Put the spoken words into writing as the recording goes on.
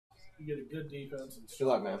You get a good defense and good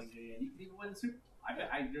luck, man. He can win the Super Bowl.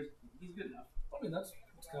 He's good enough. I mean, that's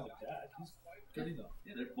kind of like that. He's good enough.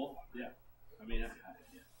 Yeah, they're both. Yeah. I mean, yeah.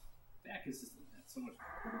 That consistent. That's so much.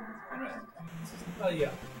 Oh, yeah.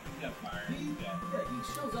 He got fired. He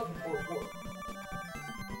shows up in 4-4.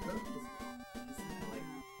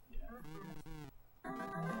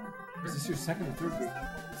 Is this your second or third week?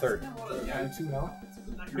 Third. Yeah, 2-0.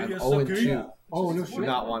 I'm 0-2. Oh, no Do shit.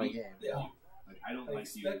 not want a game. Yeah. Like, I don't I like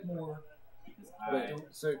you. expect more.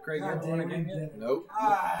 So, Craig, you haven't won a game yet? Nope.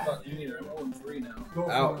 Fuck me neither. I'm 0-3 now.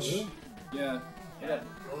 Ouch. Yeah.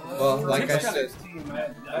 Well, like I Tick's got said, his team. I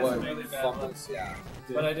had what, really bad luck. fumbles, yeah.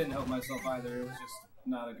 But I didn't help myself either. It was just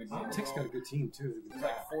not a good game. Tick's got a good team too. It was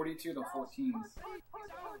like 42-14.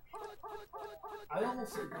 I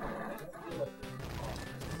almost said,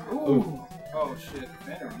 Ooh. Oh shit,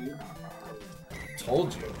 better dude.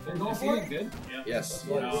 Told you. Is he any good? Yes.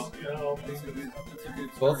 no. That's a good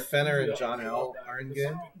Both start. Fenner and John L. are in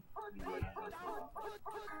good.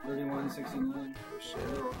 31-69. Shit.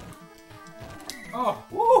 Oh!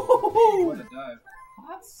 Woo! What a dive.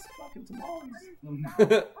 That's fucking tamales.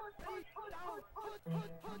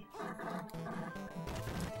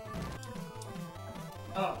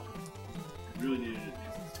 Oh. Really needed it.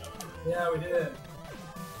 Yeah, we did.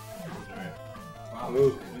 Wow.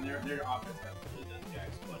 Ooh. When their offense has really done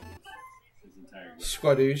his entire game.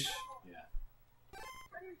 Squadouche. Yeah.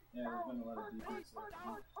 Yeah, there's been a lot of defense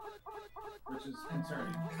which is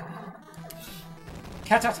concerning.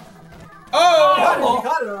 Catch it! Oh! You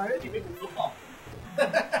got it alright. You make the football.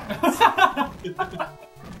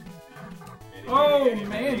 Oh,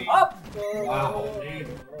 man! Up! Wow.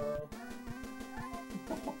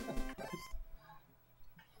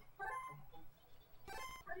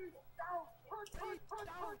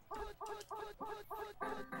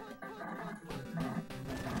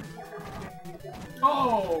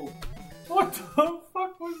 Oh! What the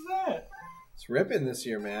fuck was that? It's ripping this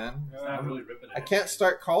year, man. It's not really ripping it. I can't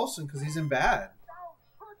start Carlson because he's in bad.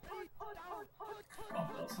 Oh,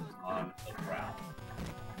 Wilson's on the prowl.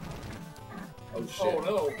 Oh, shit. Oh,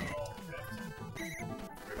 no.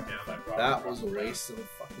 Ripped down by Brock. That was a waste of a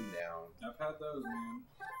fucking down. I've had those, man.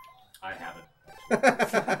 I haven't. I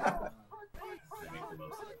make the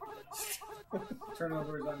most of it.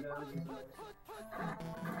 Turnovers on guys.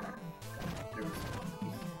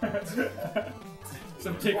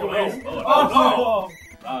 Some takeaways. Oh,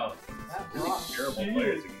 no! Oh, really terrible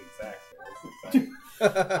players who get sacks.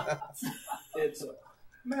 It's a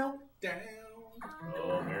meltdown.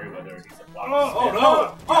 Oh, Merriweather, he's a block. Oh,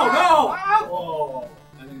 no! Oh, no! Oh,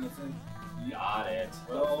 I think that's it. Got it.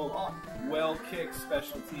 Well kicked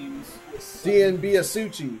special teams. DNB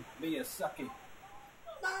Asuchi. Miyazaki.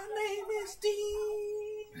 My name is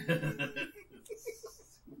Dean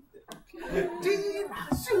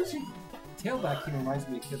Sushi. Tailback team reminds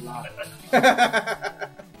me of Kid Lock.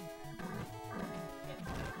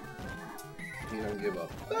 You don't give a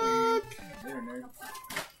fuck. There, nerd.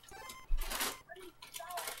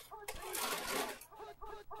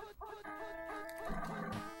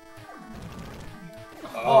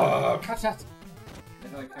 Oh, Catch that!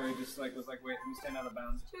 I like how he just like was like, wait, let me stand out of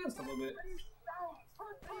bounds just a little bit.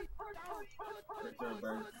 Right there,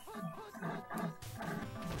 bird.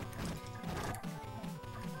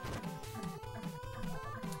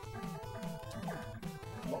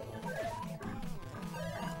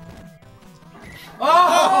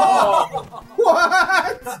 Oh!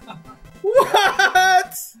 What?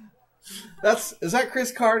 What? Is that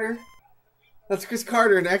Chris Carter? That's Chris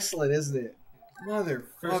Carter and excellent, isn't it? Motherfucker.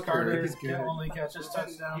 Chris Carter He's good. can only catches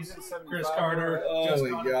touchdowns. He's in 75. Chris Carter. Oh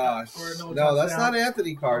my gosh. Scored no No, that's touchdown. not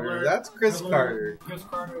Anthony Carter. Alert. That's Chris Alert. Carter. Chris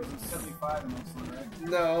Carter was in 75 in this one, right?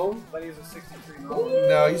 No. But he's a 63 normal.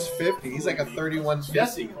 No, he's 50. He's like a 31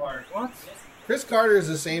 Jesse Clark. What? Chris Carter is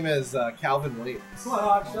the same as Calvin Williams. Come on,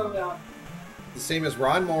 Hawk, shut him down. The same as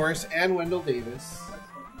Ron Morris and Wendell Davis.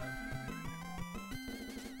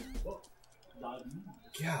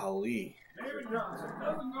 Golly. David Johnson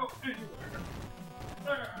doesn't go anywhere.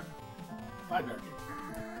 5-yard game.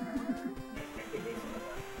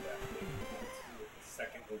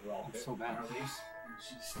 Second overall pick. So bad.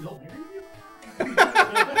 She's still married you?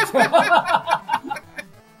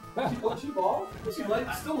 She ball? Does she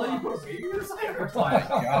still let you put a baby in her side?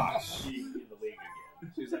 Oh my gosh. She in the league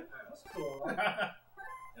again. She's like, That's cool.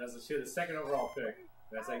 and she had the second overall pick.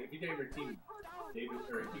 And I was like, if you name your team David,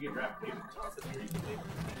 or if you can draft David Johnson, or you can name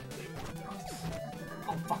David Johnson.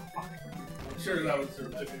 I'm sure that was her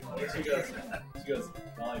typical. She goes,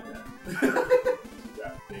 I like that. She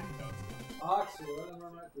drafted David Johnson. Oxy, let him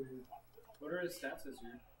run right through you. What are his stats this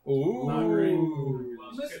year? Ooh. Not great.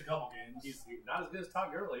 Well, Missed a couple games. He's not as good as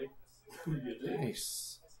Todd Gurley.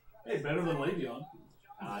 Nice. Hey, better than Le'Veon.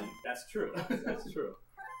 That's true. That's true.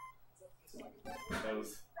 That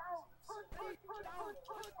was.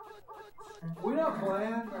 We not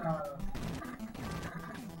playing.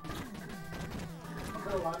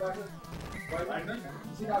 Linebacker. Right back then.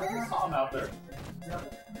 Is he not in there? Saw him out there.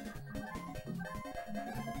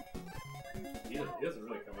 He doesn't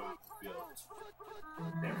really come out the field.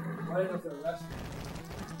 I didn't know if they're resting.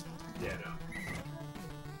 Yeah, no.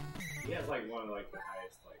 He has like one of like the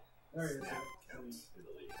highest like There he is. snap counts in the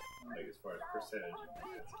league, like as far as percentage of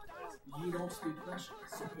defensive plays. You don't speak Russian.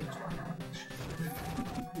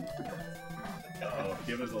 Uh-oh,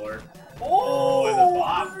 give us alert. Oh, and the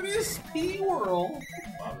Bob. there it is, P-Whirl.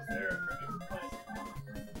 Bob is there.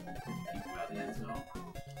 Keep him out of the end zone.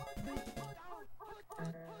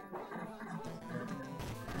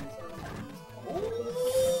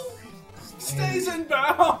 Stays in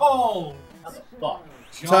bounds. How the fuck?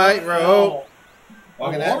 Tight rope.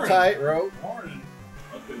 Walking that tight rope. Warren.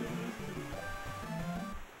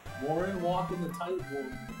 Warren walking the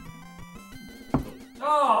tightrope.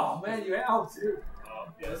 Oh man, you out too. Oh,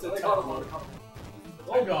 yeah, that's So a they tough got one. him.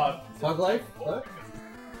 Oh god. Thug life? What?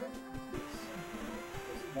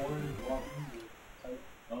 Warren walking the tightrope.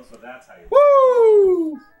 Oh, so that's how you.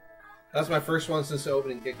 Woo! That's my first one since the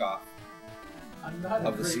opening kickoff. I'm not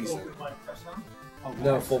Of a the great season. open mic touchdown. Oh,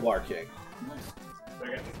 No, full bar kick. I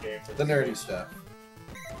got this game for The nerdy stuff.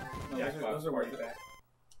 No, Yeah, those are worth it. back.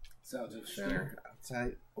 Sounds interesting. Sure.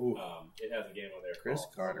 Outside. Ooh. It has a game on there. Chris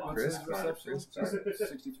called Carter. Lost Chris in Carter. Reception. Chris Carter.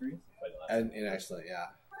 63. Played last And actually, yeah.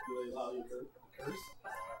 Do they allow you to curse?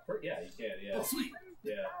 Yeah, you can. Yeah. Oh, sweet.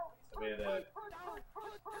 Yeah. Amanda.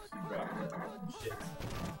 She dropped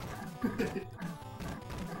shit.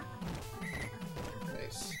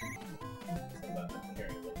 Nice. Something about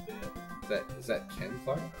carrying a little bit. Is that Ken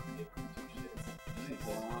Clark? Give him 2 shits.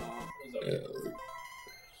 It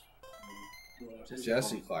was okay.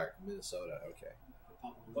 Jesse Clark, Minnesota. Okay.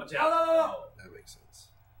 Watch out! That makes sense.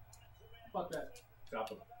 Fuck that. Drop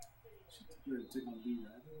him. You're taking a beat,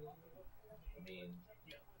 right? I mean,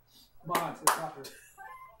 Come on, let's stop her.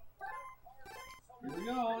 Here we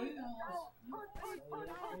go.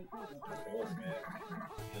 goals,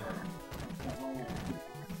 man.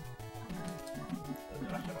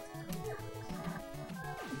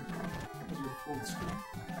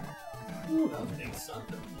 Ooh, that was Nate Sutton.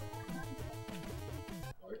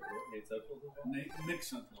 Nate Sutton? Nick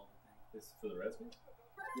Sutton. This is for the Redskins?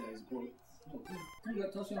 Yeah, he's a goal. No, he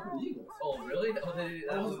got touchdown for the Eagles. Oh, really? Oh,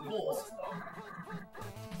 that was a goal.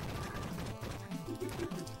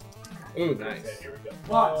 Ooh, Okay, nice. here we go.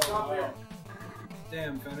 What? Stop there.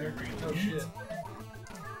 Damn, Fenner. No shit.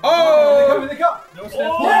 Oh! They come. No step.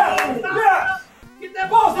 Oh! Yeah! Yeah! Get that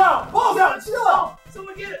Ball's out! Ball's out! It's still out!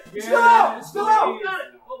 Someone get it! It's still out! It's still out! You got it!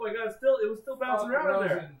 Oh my god, it was still bouncing around in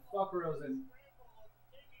there. Fuck Rosen.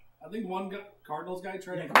 I think one Cardinals guy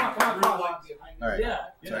tried Yeah, to come on, come on, come on. like behind All right. Yeah.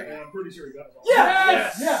 Sorry. and I'm pretty sure he got it.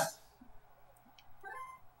 Yes! Yes!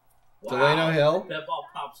 Yeah! Delano Hill. That ball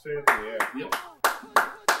popped straight up in the air. Yep.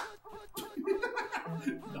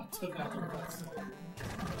 Not took out the rest.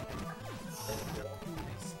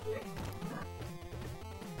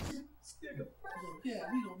 Yeah,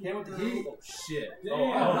 we don't Came with the heat. Oh shit. Yeah, Oh, no,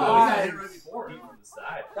 he nice. got hit right before. He from the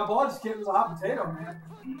side. That ball just came as a hot potato, man.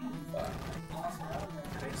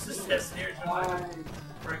 Yes, here's your Nice.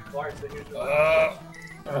 Frank Clark. So here's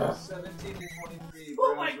your 17 to 23.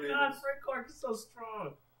 Oh my Browns, god, Ravens. Frank Clark is so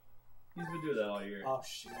strong. He's been doing that all year. Oh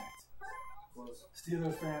shit.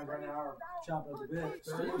 Steelers fans right now are chomping at the bit.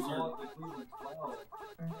 Steelers are-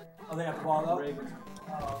 Oh, they got the ball up? Ravens.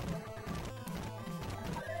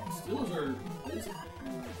 Steelers are.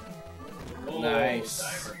 Oh, Nice.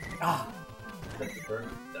 Dimer. Ah. That's the burger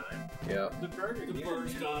dime. Yep. The burger. The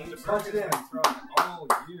burger's done. Punch it in. All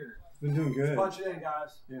year. Been doing good. Punch it in,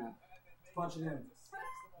 guys. Yeah. Punch it in.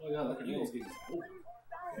 Oh yeah, the Eagles game is over.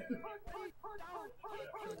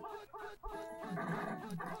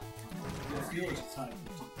 The Steelers is time.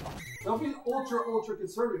 Don't be ultra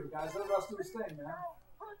conservative, guys. Let the rest do his thing, man.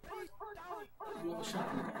 You have a shot.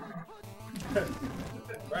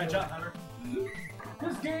 Ryan Schottenheimer.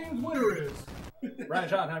 This game's winner is. Ryan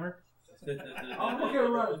Schottenheimer. Oh, look at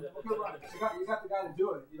running. Look at running. You got the guy to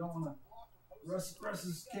do it. You don't want to. The rest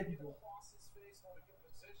is capable.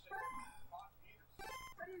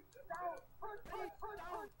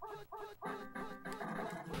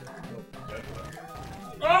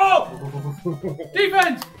 Oh!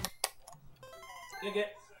 Defense! Dig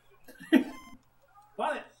it.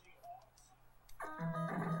 Find it.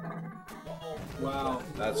 Wow.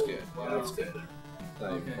 That's good. Yeah, that's good.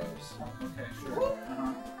 Not even Okay. close. Okay,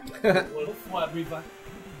 sure. Little flood revive.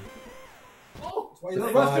 Oh! That's why you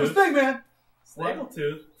let Russ do his thing, man.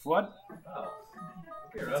 Snaggletooth. What? Oh.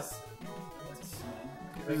 Okay, Russ.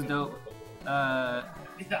 This is dope. Yeah.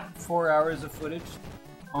 4 hours of footage,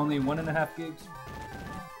 only 1.5 gigs.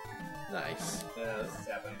 Nice. Yeah, this is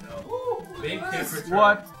happening now. Big kick return.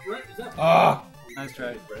 What? Is that Ah! Nice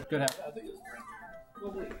try. Good half. I think it was Brent.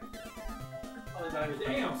 Well, wait. Oh,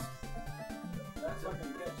 damn. That's not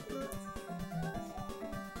gonna catch.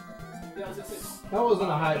 Yeah, I was gonna say. That wasn't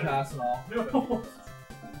a high pass at all. No.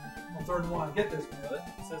 On 3rd and 1. Get this, man. It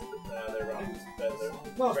says that they're wrong. They're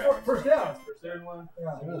No, it's first down. Third one.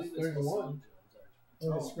 Yeah. It was 3rd and 1.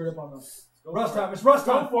 Oh, they screwed up on the. Russ time. It's Russ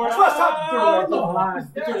time. Go for it. It's Russ time. Oh, Come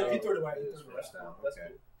on. yeah. He threw it away. First down. That's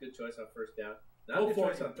good. Good choice on first down. Go Not a good for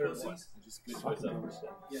choice it, on third pussies. one. Just good choice on first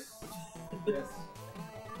down. Yes. Yes.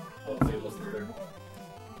 Hopefully it wasn't the third one.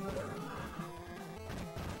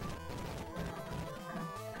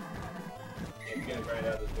 We're gonna grind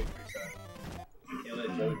out this victory side. Can't let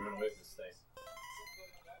Joey run away with this thing.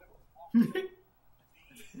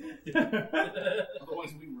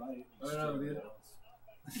 Otherwise, we right. I know, dude.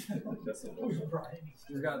 That's a little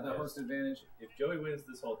He's got the host advantage. If Joey wins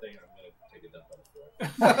this whole thing, I'm gonna take a dump on the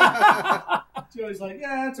floor. Joey's like,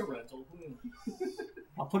 yeah, it's a rental.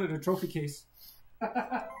 I'll put it in a trophy case.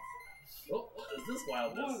 Oh, what is this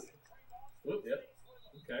wildness? Whoop, yep.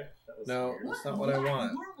 Okay. That was No, weird. that's not what I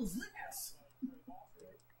want.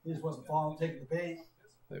 He just wasn't following, taking the bait.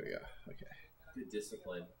 There we go. Okay. Good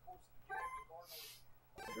discipline.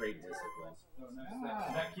 Great discipline. Oh,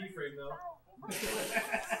 nice. That keyframe, though.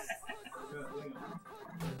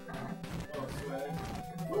 Oh, swag.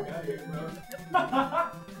 Fuck out of here,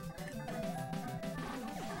 bro.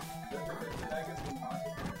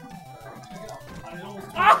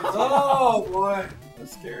 Oh, boy.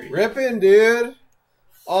 That's scary. Ripping, dude.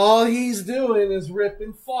 All he's doing is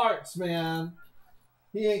ripping farts, man.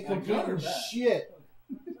 He ain't I got completing her back. shit.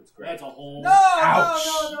 That's great. That's a whole. No, Ouch.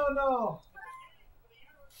 no.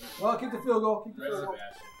 Well, keep the field goal. Keep the Rest field of goal.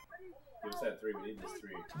 action. Give us that 3. We need this 3.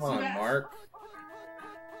 Come on, Mark.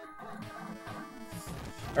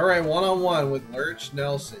 All right, one-on-one with Lurch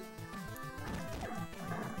Nelson.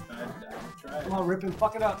 Try. Come on, Rip and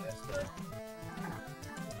fuck it up.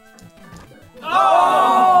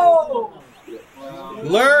 Oh!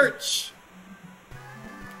 Lurch!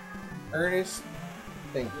 Ernest,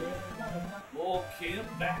 thank you. Old Kamp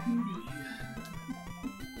back in D.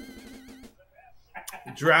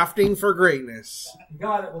 Drafting for greatness. You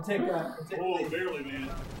got it. We'll take that. We'll take Oh, the lead. barely, man.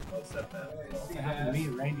 I'll accept that. It happened to me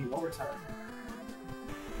and Randy in overtime.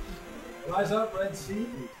 Rise up, Red Sea.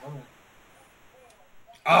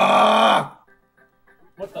 Ah!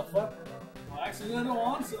 What the fuck? Accidental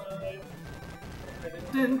onside.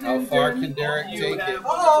 How far can Derek take it?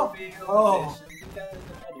 Oh! Oh!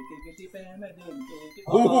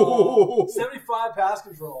 Ooh. 75 pass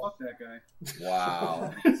control. Fuck that guy.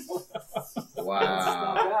 Wow. That's Wow.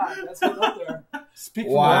 not bad. That's good up there. Speak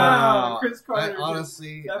for Wow. Chris Carter. I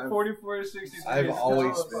honestly, That 44-63. I've is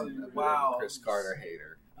always so been a funny. bit of Wow. a Chris Carter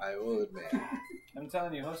hater. I will admit. I'm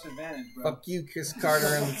telling you, host advantage, bro. Fuck you, Chris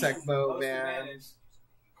Carter in the tech mode, Host man. advantage.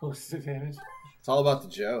 host advantage. It's all about the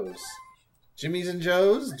Joes. Jimmy's and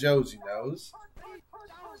Joe's? Joe's, he knows.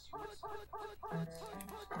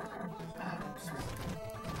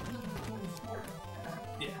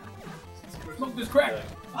 Smoke this crack.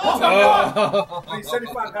 Oh. I mean,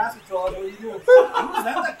 75 pass control. That's what you do. Was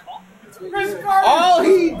that call? Chris All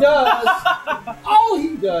he does, all he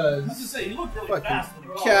I was does, just say, he looked really fucking fast. when he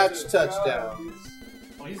called, catch too. touchdown.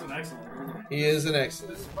 Oh, he's an excellent. He is an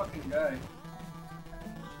excellent. This fucking guy.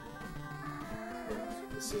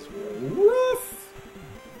 This is woof.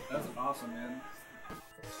 That's awesome, man.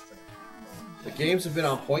 The games have been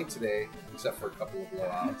on point today, except for a couple of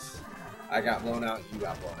blowouts. I got blown out, you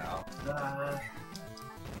got blown out,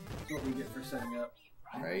 That's what we get for setting up.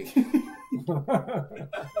 right?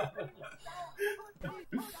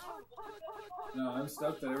 No, I'm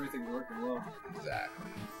stoked that everything's working well.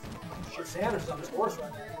 Exactly. Shit, Sanders on his horse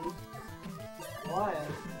right there, dude. He's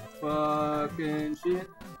flying. Fucking shit.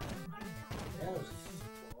 Sanders is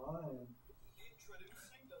flying.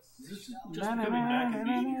 Just coming back and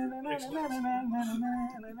being excellent.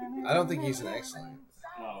 I don't think he's an excellent.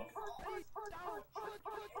 Wow.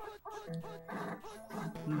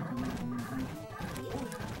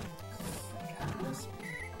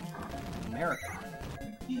 America.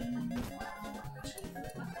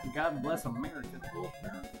 God bless America.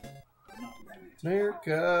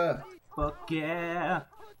 America. Fuck yeah.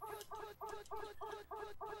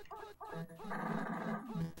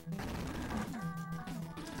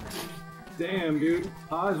 Damn, dude.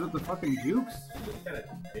 Hodge with the fucking jukes.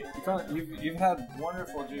 Kind of You've had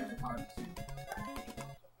wonderful jukes, Hodge.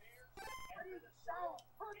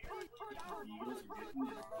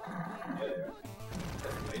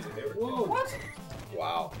 Whoa! What?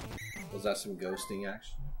 Wow. Was that some ghosting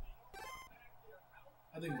action?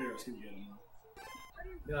 I think Bears can get him.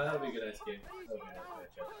 Yeah, that'll be a good nice game. That'll be a nice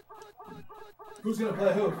matchup. Who's gonna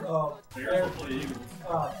play who? Bears will play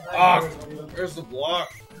Eagles. There's the block.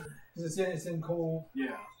 It's in cold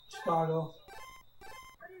Yeah. Chicago.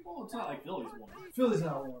 Well, it's not like Philly's won. Philly's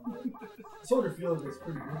not one, but Soldier Field is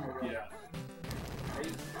pretty good. Yeah.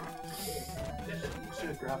 Should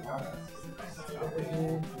have grabbed our ass.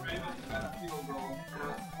 Ravens got a field goal.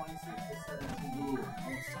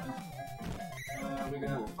 26-17. We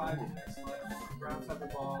got 5 minutes left. Browns have the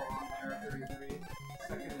ball on their 33.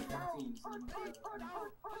 Second and 15.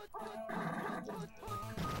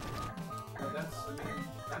 So that's just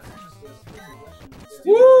a possession.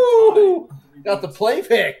 Woo! Got the play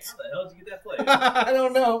picked. How the hell did you get that play? I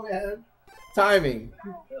don't know, man. Timing.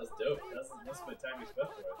 That was dope. That's my timing special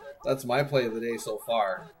right there. That's my play of the day so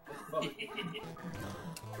far.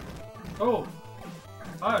 Oh!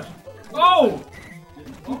 Hodge! Oh!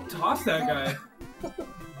 You tossed that guy.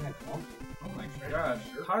 Oh my god.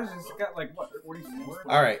 Hodge has got like, what, 44?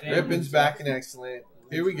 All right, Damn. Rippon's back and excellent.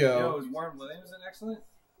 Here we Yo, go. is Warren Williams an excellent?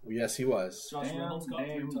 Yes, he was. Josh Reynolds got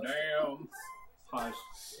 3 touchdowns. Hodge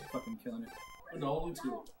fucking killing it. No, only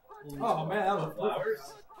 2. Oh man, that was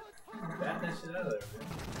Flowers. Bat that shit out of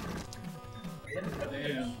there,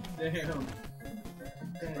 man. Damn.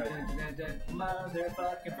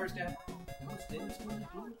 Motherfucking first down.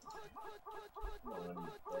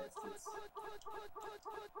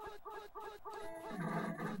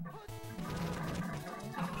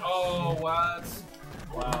 Oh, what?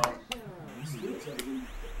 Wow.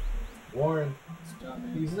 Warren, Good job,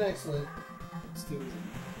 man. he's an excellent. It's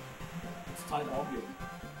tied all game.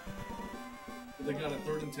 But they got a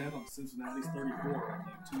 3rd and 10 on Cincinnati's 34.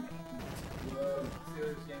 Like 2 minutes.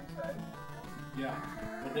 Steelers game side. Yeah.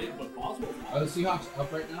 But Boswell's Are the Seahawks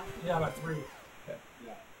up right now? yeah, about 3. Yeah.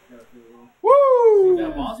 Woo! Yeah,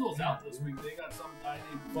 Boswell's out this week. They got some guy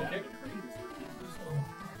named Full Kick.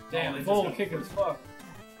 Damn, they full just kick as fuck.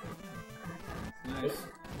 Nice.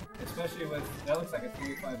 Especially with, that looks like a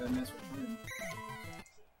 25 MS return.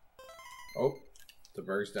 Oh, the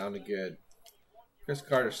Berg's down to good. Chris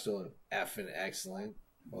Carter's still an effing excellent.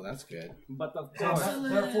 Well, that's good. But of They're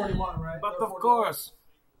 41, right? But They're of 41. course.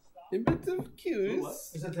 A bit of cute.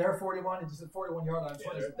 Is it their 41? It just said 41 yard line. Is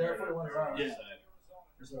it their 41 yard line? Yeah.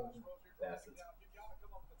 So,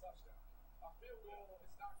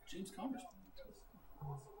 James Conner's.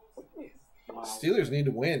 Steelers need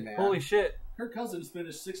to win, man. Holy shit. Kirk Cousins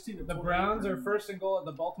finished 16 of The 28. Browns are first and goal at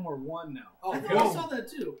the Baltimore 1 now. Oh, I saw that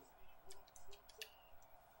too.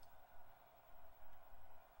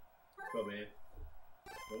 Go, man.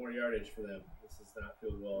 No more yardage for them. This is not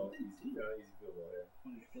field goal. Easy field goal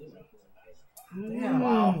here. damn.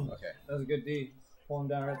 Wow. Okay. That was a good D. Pull him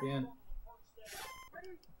down right at the end.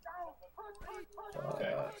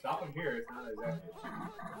 Okay. Stop him here. It's not exactly a shoot.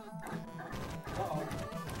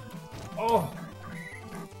 Oh!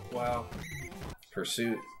 Wow.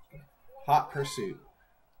 Pursuit. Hot pursuit.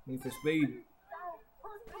 Need for speed.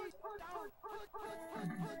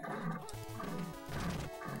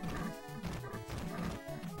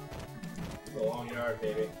 It's a long yard,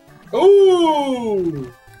 baby.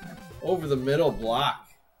 Ooh! Over the middle block.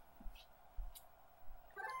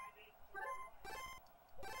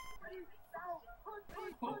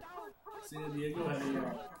 San Diego had a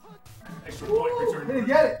extra point return. Didn't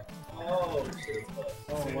get it. Oh, shit.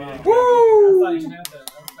 Oh, San wow. Diego. I Woo! thought you snapped that.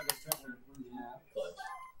 That looks like a stretcher. Clutch.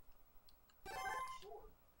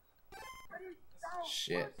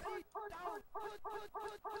 Shit.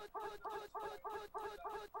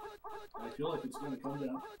 I feel like it's going to come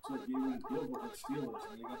down to a game winning field goal with Steelers,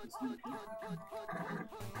 and they got this new kicker.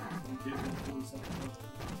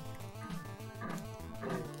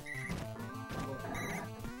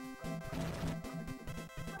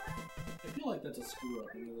 I feel like that's a screw up,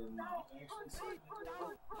 rather than not actually.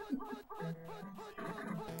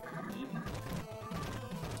 Maybe.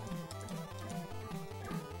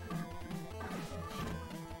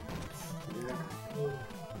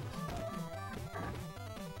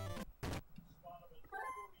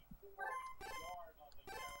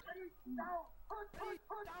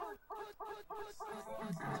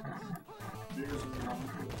 Bears are on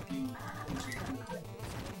the game.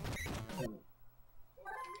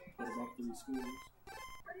 Put them up 3 scores.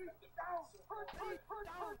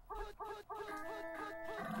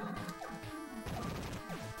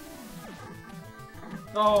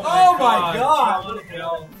 Oh my God. What the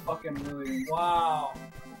hell? Fucking really. Wow.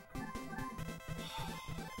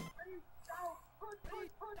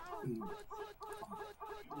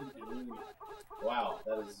 Wow,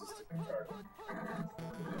 that is just a card.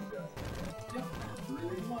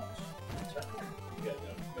 Really much. You got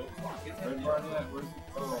no pockets. Red Barnett, where's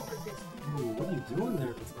oh. Ooh, what are you doing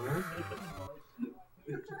there, bro?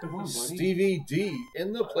 Come on, buddy. Stevie D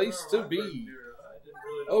in the place to be.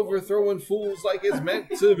 Overthrowing fools like it's meant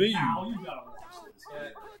to be. Ow, you gotta watch this.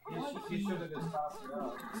 Yeah, he should have just tossed it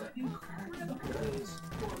out.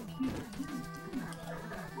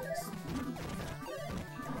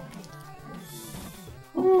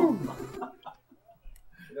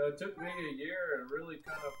 You know, it took me a year to really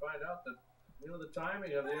kind of find out the, you know, the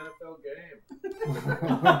timing of the NFL game.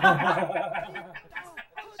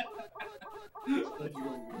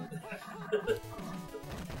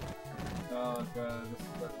 Oh god, this is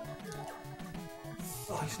like...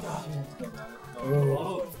 Oh, stop.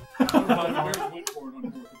 Oh.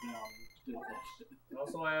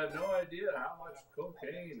 Also, I had no idea how much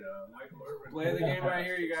cocaine Michael Irvin. Play the game right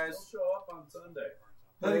here, you guys. He'll show up on Sunday.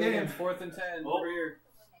 Play the game. 4th and 10. Over here.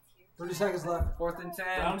 30 seconds left. 4th and 10.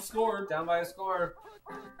 Down scored. Down by a score.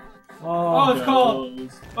 Oh, it's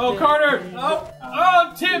called. Oh, Carter.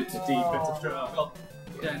 Oh, tipped. Defensive drop.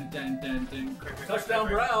 Dun, dun, dun, dun. Touchdown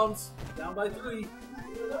Browns. Down by 3.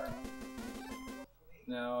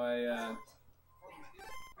 Now I,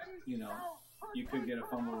 you know, you could get a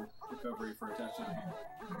fumble recovery for a touchdown.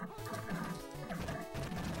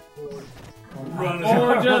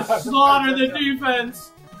 Or just slaughter the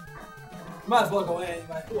defense. might as well go in.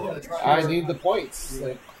 You gotta try. I need the points.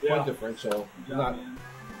 Like, point differential. Not,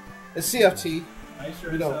 it's CFT. I sure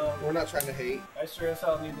We as don't. hell, We're not trying to hate. I sure as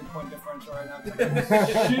hell need the point differential right now. To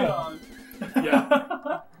get shit on.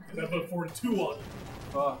 Yeah. I put 42 on it.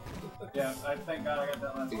 Oh, yeah, I thank God I got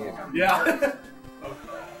that last one. Yeah.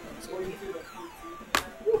 42 to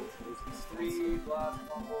 3 lost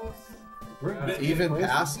fumbles. Even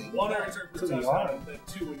passing. 1 return for To the touchdown, arm. and then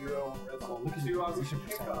 2 when you're over red zone. Look at 2 on the we should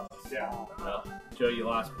kickoff. Yeah. Joe, you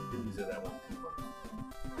lost. You said that one.